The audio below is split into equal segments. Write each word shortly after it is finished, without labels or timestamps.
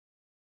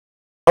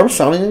Are we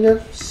sounding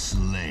again?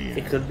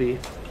 It could be.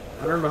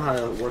 I don't know how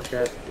to work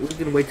that. We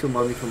can wait till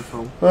mommy comes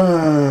home.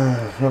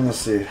 Let me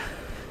see.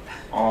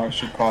 Oh, I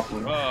should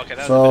probably. Oh, okay,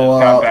 that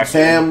So,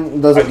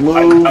 Sam doesn't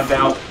move.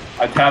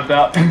 I tapped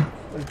out.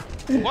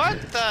 What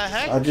the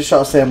heck? I just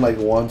shot Sam like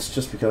once,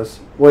 just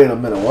because. Wait a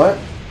minute, what?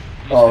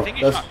 I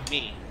think you shot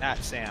me, not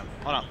Sam.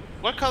 Hold on.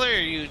 What color are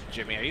you,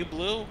 Jimmy? Are you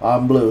blue?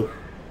 I'm blue.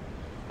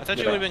 I thought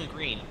you would have been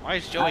green. Why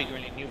is Joey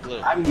green and you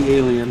blue? I'm the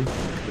alien.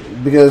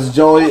 Because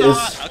Joey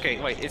is...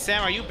 Okay, wait. Is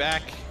Sam, are you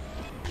back?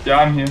 Yeah,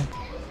 I'm here.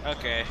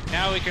 Okay,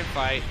 now we can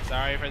fight.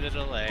 Sorry for the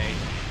delay.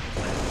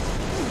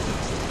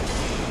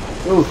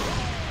 Oof.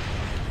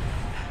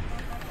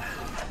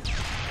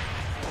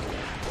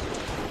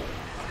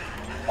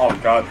 Oh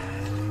god.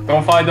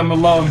 Don't fight them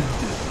alone.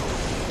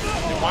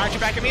 Then why aren't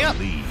you backing me up?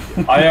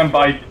 I am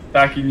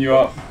backing you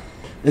up.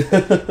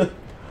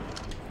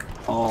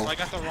 Oh. So I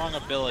got the wrong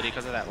ability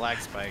because of that lag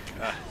spike.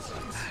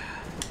 Sucks.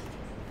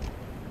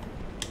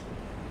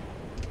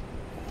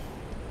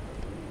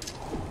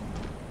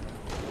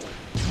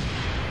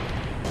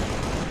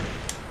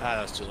 Ah,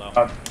 that was too low.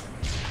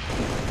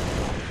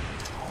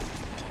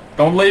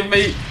 Don't leave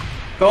me!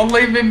 Don't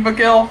leave me,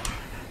 Miguel!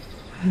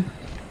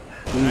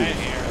 Right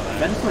here.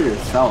 Fend for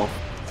yourself.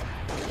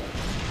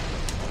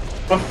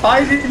 We're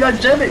fighting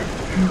that Jimmy!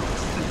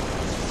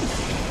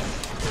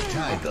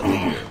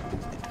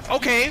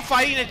 Okay,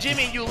 fighting a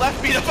Jimmy, you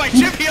left me to fight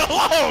Jimmy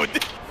alone!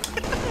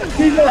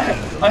 He's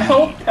a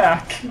health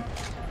pack!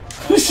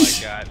 Oh my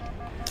god.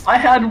 I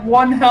had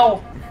 1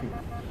 health!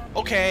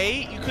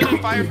 Okay, you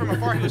couldn't fire from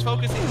afar, he was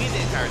focusing me the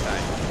entire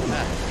time.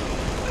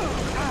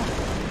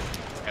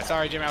 Yeah,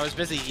 sorry Jimmy, I was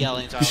busy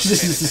yelling, so I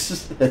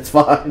was It's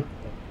fine.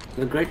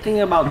 The great thing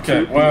about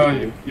Okay, where are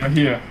you? You're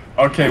here.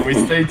 Okay, we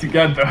stay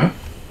together.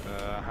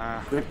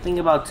 The great thing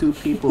about 2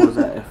 people is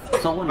that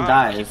if someone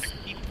dies...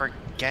 keep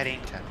forgetting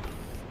to...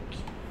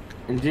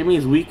 And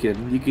Jimmy's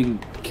weakened, you can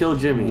kill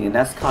Jimmy, and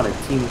that's called a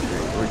team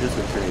trade, or just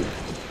a trade.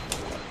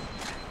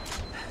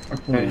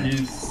 Okay,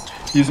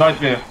 he's right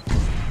there.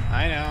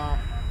 I know.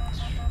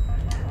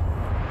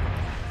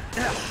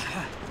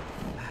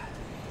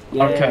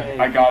 Yay. Okay,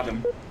 I got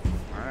him.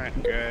 Alright,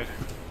 good.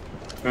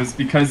 It was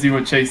because you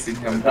were chasing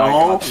him.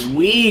 No,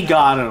 we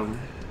got him!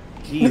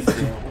 Jeez,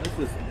 man, what is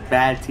this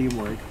bad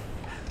teamwork?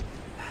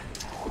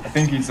 I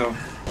think he's a...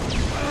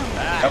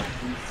 Yep.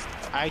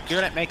 I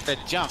couldn't make the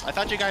jump. I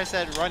thought you guys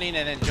said running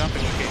and then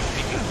jumping you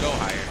can go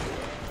higher.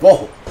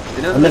 Whoa!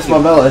 I missed my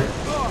melee.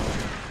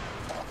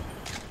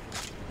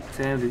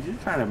 Sam, did you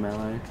try to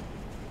melee?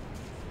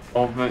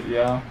 Oh, but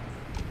yeah.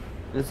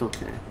 It's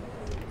okay.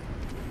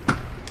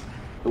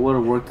 It would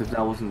have worked if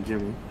that wasn't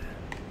Jimmy.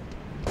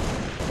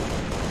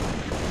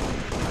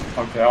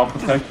 Okay, I'll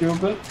protect you a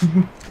bit.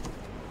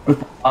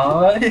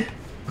 I...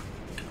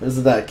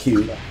 Isn't that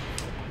cute?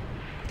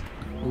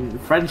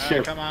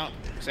 Friendship. Come out.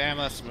 Sam,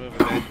 let's move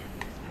a bit.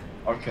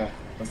 Okay,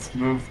 let's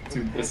move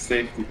to the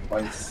safety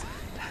place.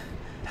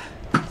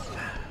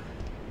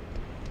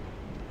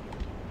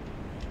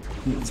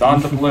 It's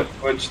on the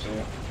bridge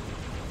there.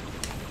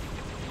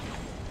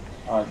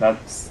 Oh,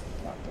 that's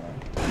not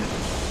bad.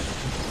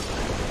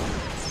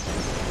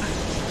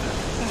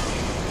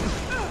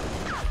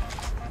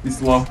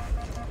 He's low.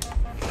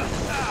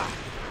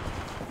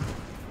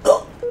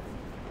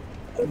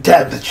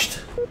 Damaged.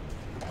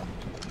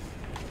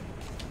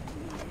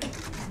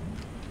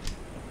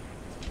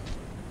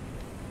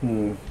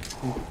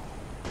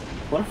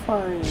 What if I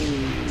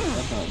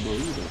not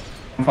believe it?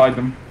 Don't fight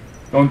them.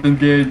 Don't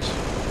engage.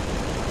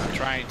 I'm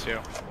trying to.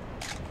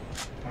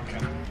 Okay.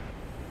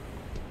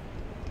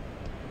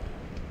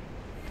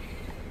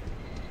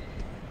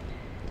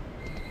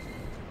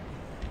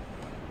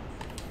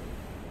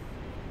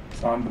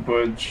 It's on the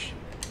bridge.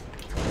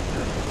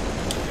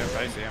 Yep,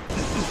 I see him.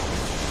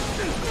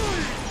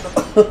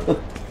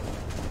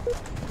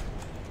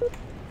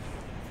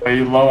 Are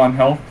you low on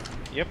health?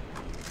 Yep.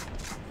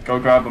 Go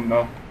grab him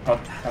though.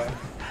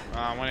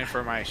 I'm waiting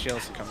for my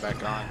shields to come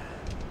back on.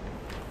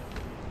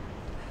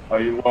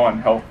 Are you low on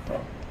health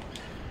though?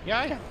 Yeah,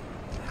 I am.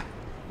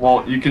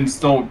 Well, you can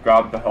still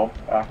grab the health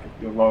back if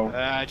you're low.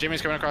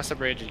 Jimmy's coming across the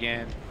bridge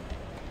again.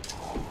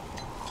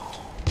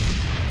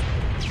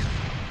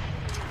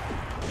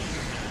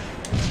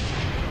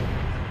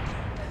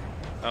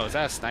 Oh, is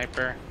that a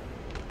sniper?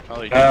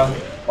 Probably. Yeah.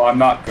 Well, I'm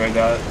not good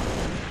at it.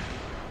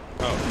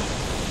 Oh.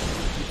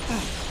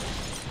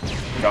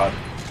 God.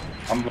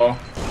 I'm low.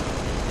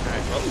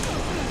 Alright, well.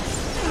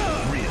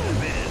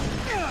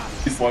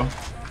 He's low.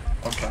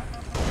 Okay.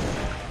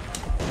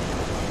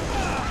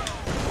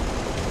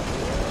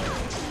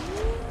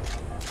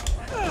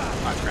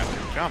 I forgot to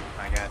jump.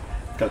 I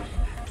got.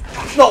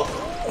 No!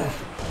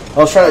 I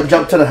was trying to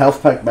jump to the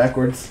health pack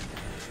backwards.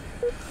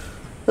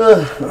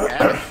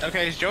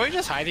 Okay, is Joey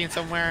just hiding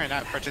somewhere and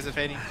not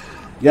participating?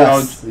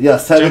 Yes,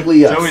 yes, technically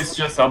yes. Joey's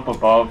just up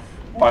above,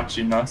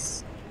 watching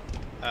us.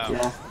 Oh.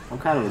 Yeah, I'm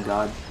kind of a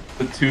god.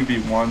 The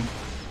 2v1.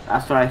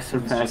 After I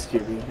surpassed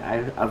Jimmy,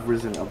 I've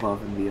risen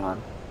above and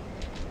beyond.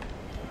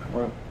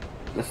 What?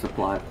 That's the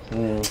plot.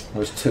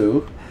 There's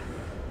 2.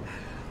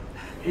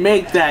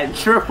 Make that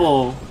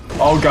triple!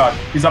 Oh god,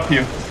 he's up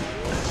here.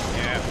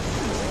 Yeah.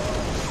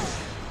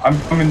 I'm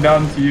coming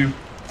down to you.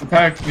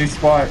 Attack me,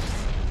 Spy.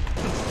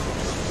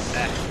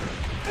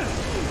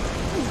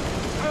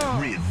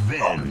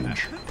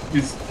 Revenge.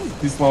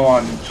 He's low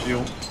on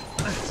shield.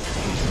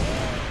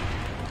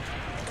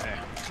 Okay.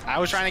 I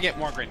was trying to get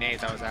more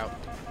grenades. I was out.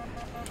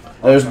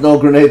 There's no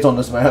grenades on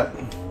this map.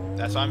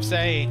 That's what I'm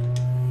saying.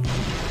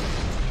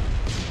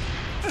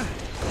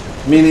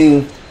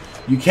 Meaning,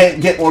 you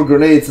can't get more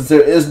grenades since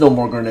there is no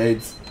more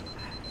grenades.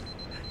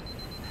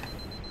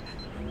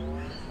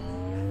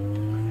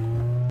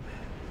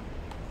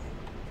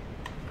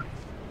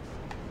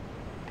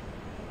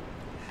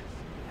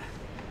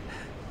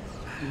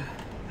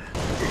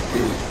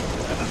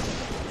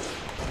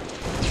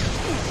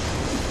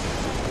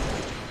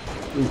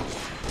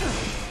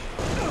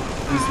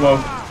 He's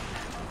low.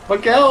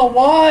 Miguel,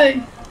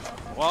 why?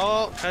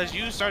 Well, because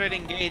you started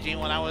engaging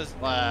when I was.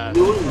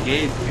 You were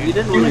engaged. You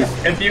didn't really.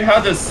 If you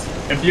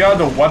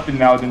had a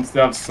weapon out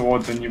instead of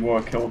sword, then you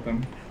would have killed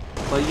him.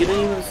 But you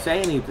didn't even say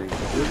anything.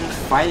 You were just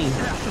fighting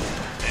him.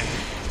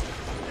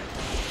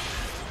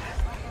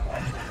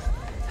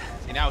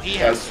 See, now he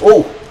has.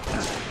 Oh!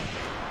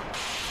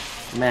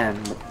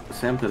 Man,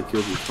 Sam could have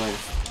killed you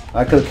twice.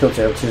 I could have killed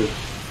Sam too.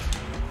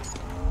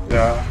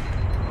 Yeah.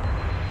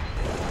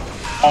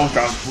 Oh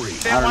god.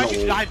 Sam, why'd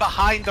you die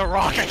behind the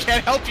rock? I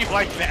can't help you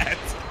like that.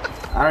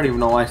 I don't even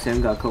know why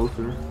Sam got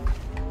closer.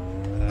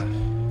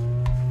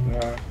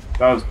 Yeah,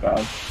 that was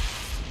bad.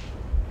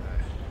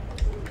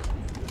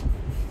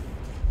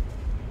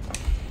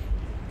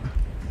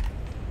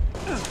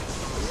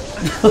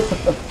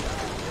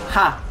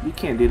 Ha! You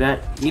can't do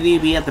that. You need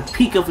to be at the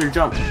peak of your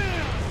jump.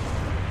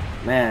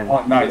 Man.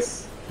 Oh,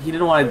 nice. He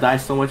didn't want to die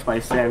so much by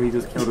Sam, he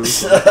just killed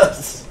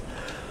himself.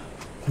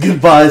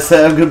 Goodbye,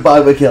 Sam.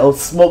 Goodbye, Miguel.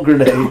 Smoke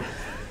grenade.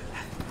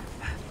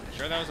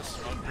 Sure that was a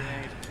smoke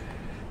grenade?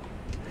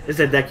 It's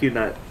a Deku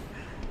nut.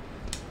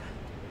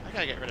 I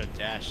gotta get rid of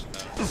Dash though.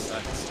 This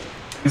sucks.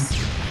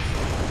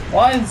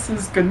 Why is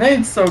his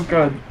grenade so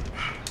good?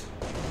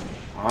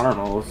 I don't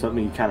know,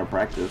 something you kind of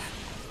practice.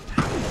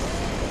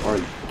 Or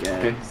get.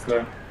 Okay, he's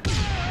there.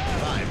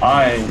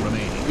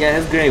 Yeah,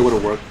 his grenade would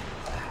have worked.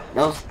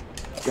 That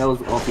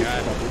was awful.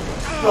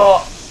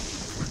 Oh.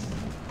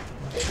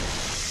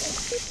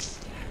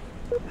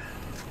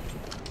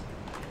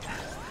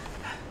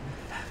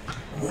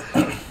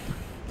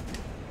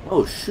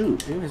 Oh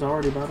shoot, Jimmy's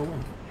already about to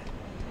win.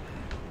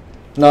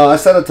 No, I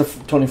set it to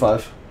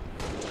 25.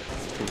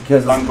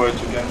 Because Language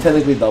it's again.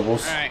 technically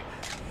doubles. Alright.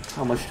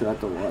 How much do I have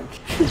to watch?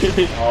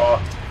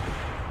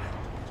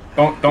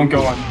 Don't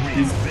go on.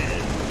 He's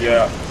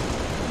yeah.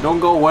 Don't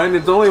go one,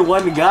 it's only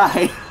one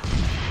guy.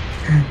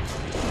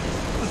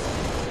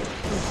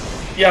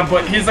 Yeah,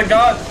 but he's a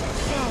god.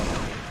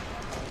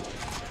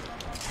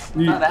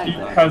 He Not that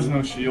bad. has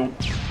no shield.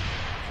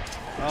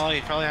 Well,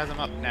 he probably has him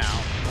up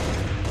now.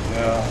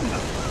 Yeah.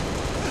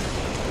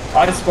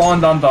 I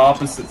spawned on the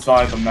opposite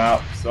side of the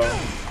map, so.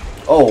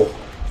 Oh.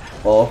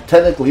 Well,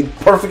 technically,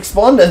 perfect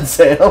spawn then,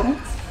 Sam.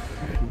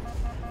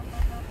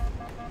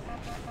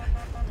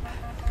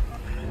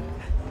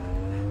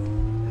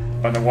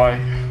 By the way,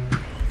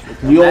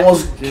 You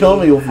almost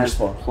killed me with your Has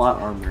spawn.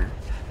 plot armor.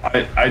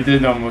 I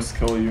did almost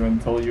kill you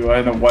until you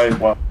ran away.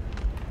 Well,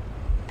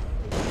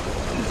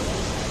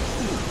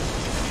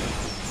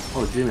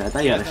 Oh Jimmy, I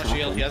thought He you had has a no shield.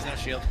 shotgun. He has no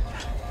shield.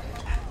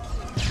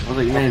 I was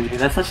like, man, dude,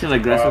 that's such an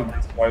aggressive.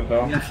 that's why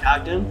though. You got a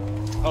shotgun?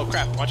 Oh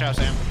crap! Watch out,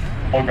 Sam.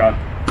 Oh god.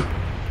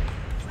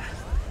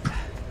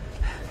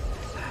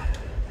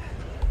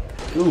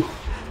 Ooh.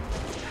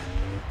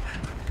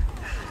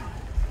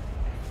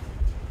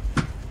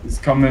 He's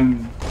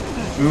coming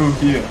through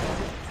here.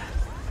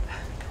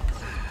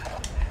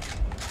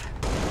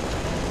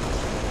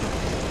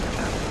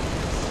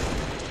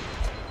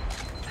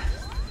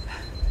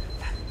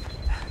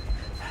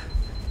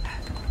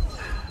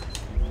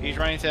 He's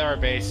running to our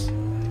base.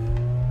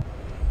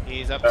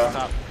 He's up Yeah. to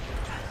top.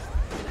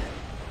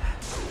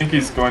 I think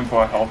he's going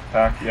for a health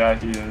pack. Yeah,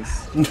 he is.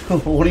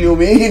 What do you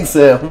mean,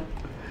 Sam?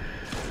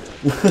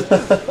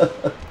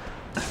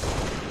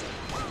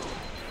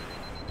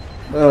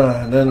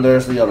 And then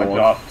there's the other one.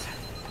 Adopt.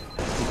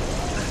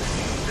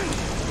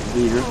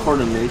 Dude, your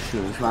coordination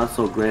is not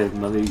so great if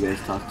none of you guys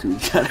talk to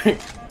each other.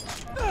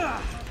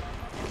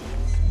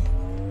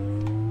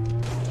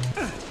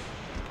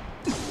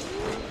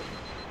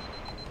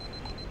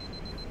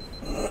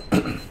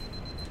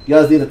 You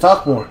guys need to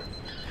talk more.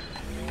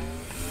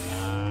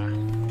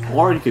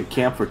 Or you could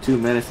camp for 2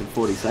 minutes and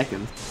 40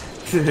 seconds.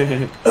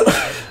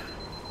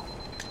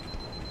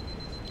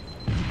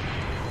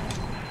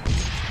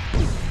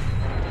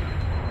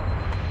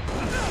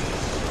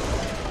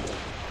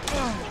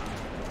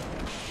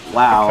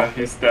 Wow,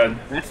 Okay, he's dead.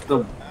 that's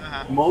the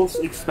most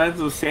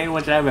expensive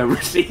sandwich I've ever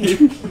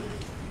seen.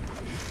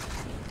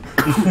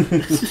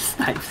 Just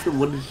snipes him.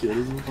 What the shit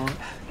is this on?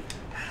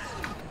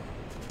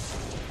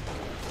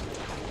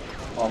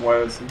 Oh,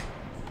 where is he?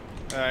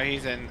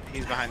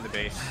 He's behind the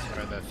base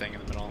or the thing in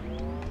the middle.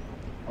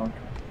 Okay.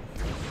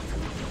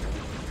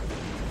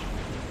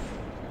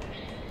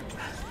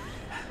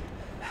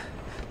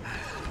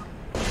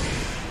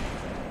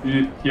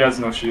 He has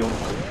no shield.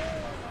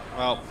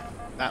 Well,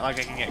 not like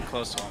I can get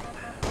close to him.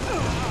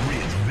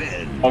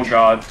 Oh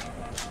god.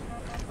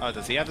 Oh,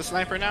 does he have the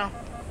sniper now?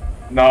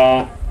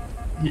 No.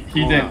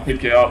 He didn't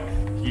pick it up.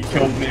 He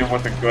killed me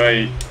with a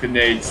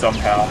grenade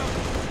somehow.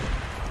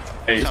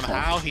 Hey.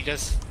 Somehow he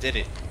just did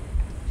it.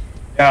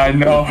 Yeah, I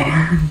know. Oh,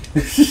 man.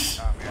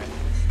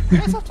 You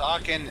guys stop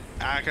talking,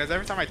 because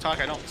every time I talk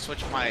I don't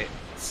switch my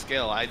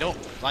skill. I don't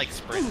like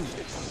sprint.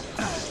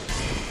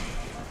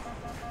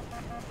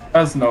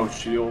 Has no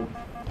shield.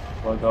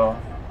 But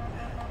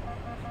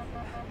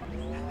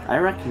I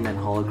recommend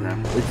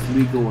hologram. It's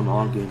legal in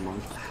all game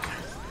modes.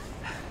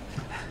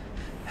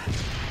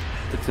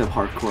 Except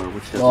hardcore,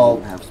 which doesn't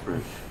even have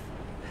sprint.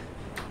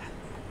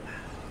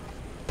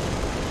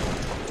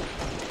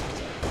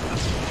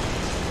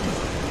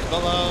 He's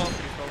below.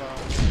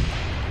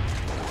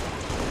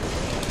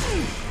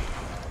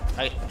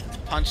 I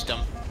punched him.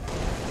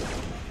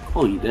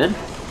 Oh, you did?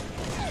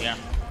 Yeah.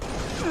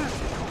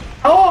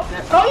 oh,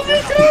 how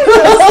did you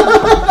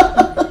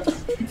do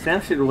this?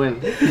 Sam should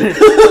win.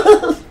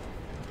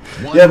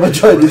 Yeah, but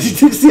Joy, did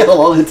you see how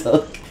long it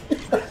took?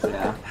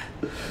 Yeah.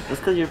 That's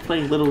because you're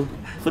playing little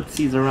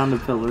footsies around the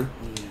pillar.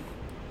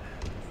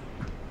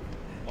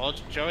 Well,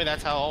 Joey,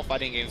 that's how all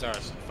fighting games are.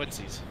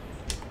 Footsies.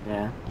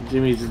 Yeah.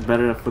 Jimmy's just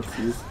better at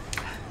footsies.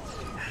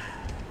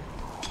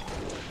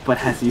 But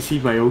has you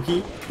seen my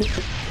Oki?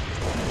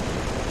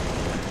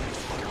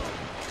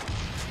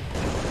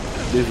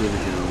 This is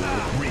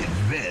gonna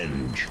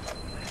Revenge.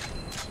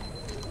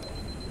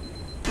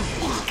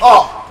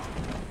 Oh!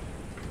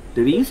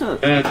 Did he use a...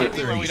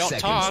 When we don't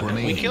talk,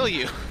 we kill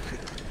you.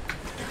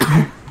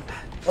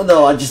 Well,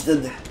 no, I just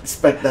didn't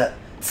expect that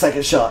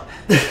second shot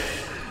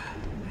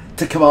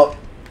to come out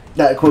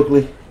that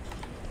quickly.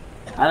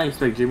 I didn't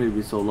expect Jimmy to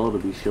be so low to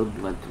be shield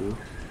bled through.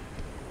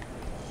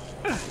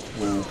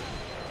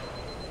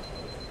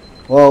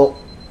 Well,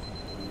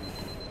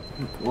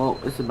 Well,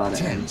 it's about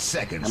 10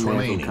 seconds I'm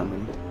remaining.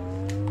 coming.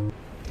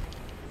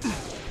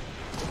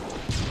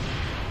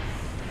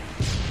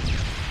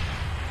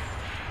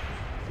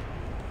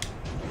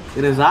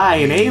 It is I,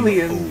 an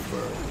alien.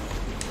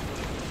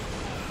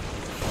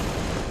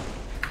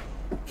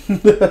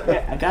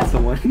 Yeah, I got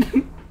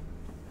someone.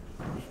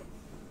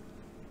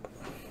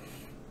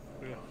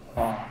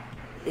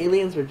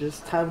 Aliens are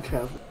just time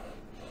travel.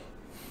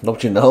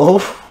 don't you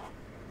know?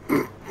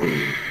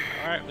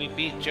 Alright, we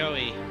beat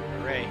Joey.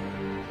 Hooray.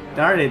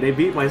 Darn it, they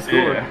beat my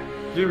score. Yeah.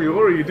 Jimmy,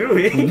 what are you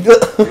doing?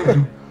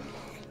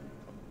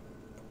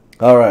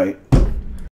 Alright.